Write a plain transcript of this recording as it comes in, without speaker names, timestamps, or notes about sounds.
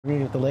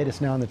Reading the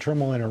latest now on the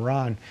turmoil in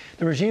Iran.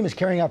 The regime is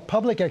carrying out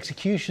public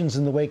executions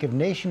in the wake of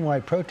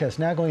nationwide protests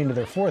now going into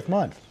their fourth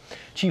month.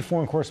 Chief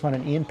Foreign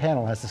Correspondent Ian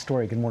Pannell has the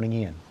story. Good morning,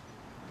 Ian.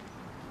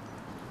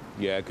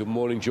 Yeah, good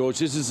morning, George.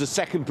 This is the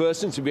second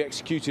person to be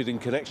executed in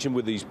connection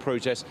with these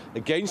protests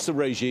against the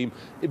regime,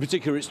 in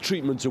particular its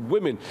treatment of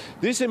women.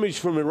 This image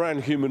from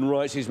Iran Human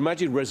Rights is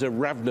Majid Reza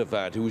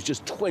Rahnavard, who was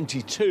just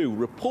 22,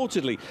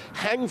 reportedly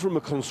hanged from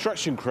a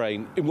construction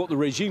crane in what the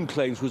regime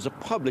claims was a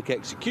public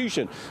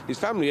execution. His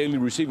family only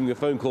receiving a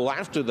phone call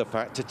after the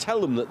fact to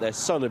tell them that their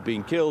son had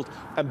been killed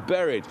and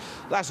buried.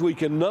 Last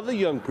week, another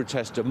young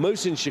protester,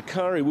 Mohsin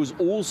Shakari, was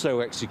also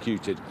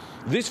executed.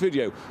 This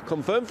video,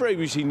 confirmed for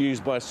ABC News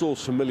by a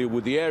source familiar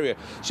with the area,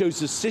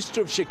 shows the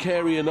sister of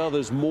Shakari and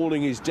others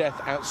mourning his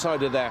death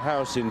outside of their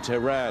house in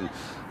Tehran.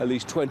 At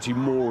least 20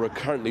 more are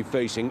currently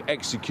facing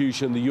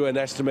execution. The UN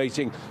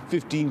estimating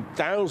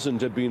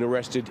 15,000 have been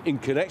arrested in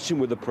connection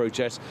with the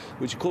protests,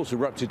 which of course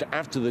erupted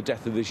after the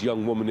death of this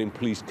young woman in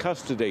police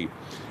custody.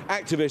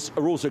 Activists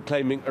are also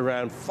claiming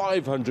around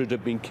 500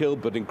 have been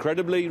killed, but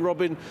incredibly,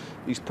 Robin,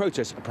 these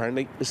protests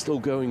apparently are still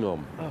going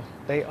on. Oh,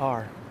 they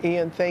are.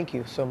 Ian, thank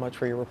you so much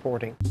for your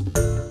reporting.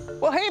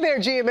 Well, hey there,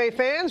 GMA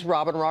fans.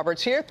 Robin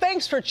Roberts here.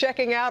 Thanks for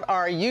checking out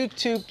our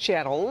YouTube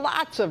channel.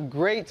 Lots of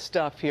great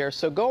stuff here.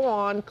 So go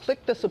on,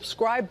 click the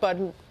subscribe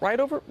button right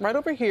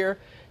over here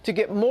to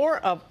get more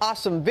of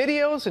awesome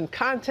videos and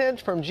content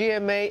from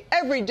GMA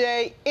every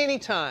day,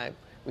 anytime.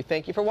 We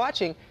thank you for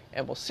watching,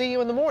 and we'll see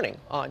you in the morning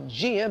on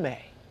GMA.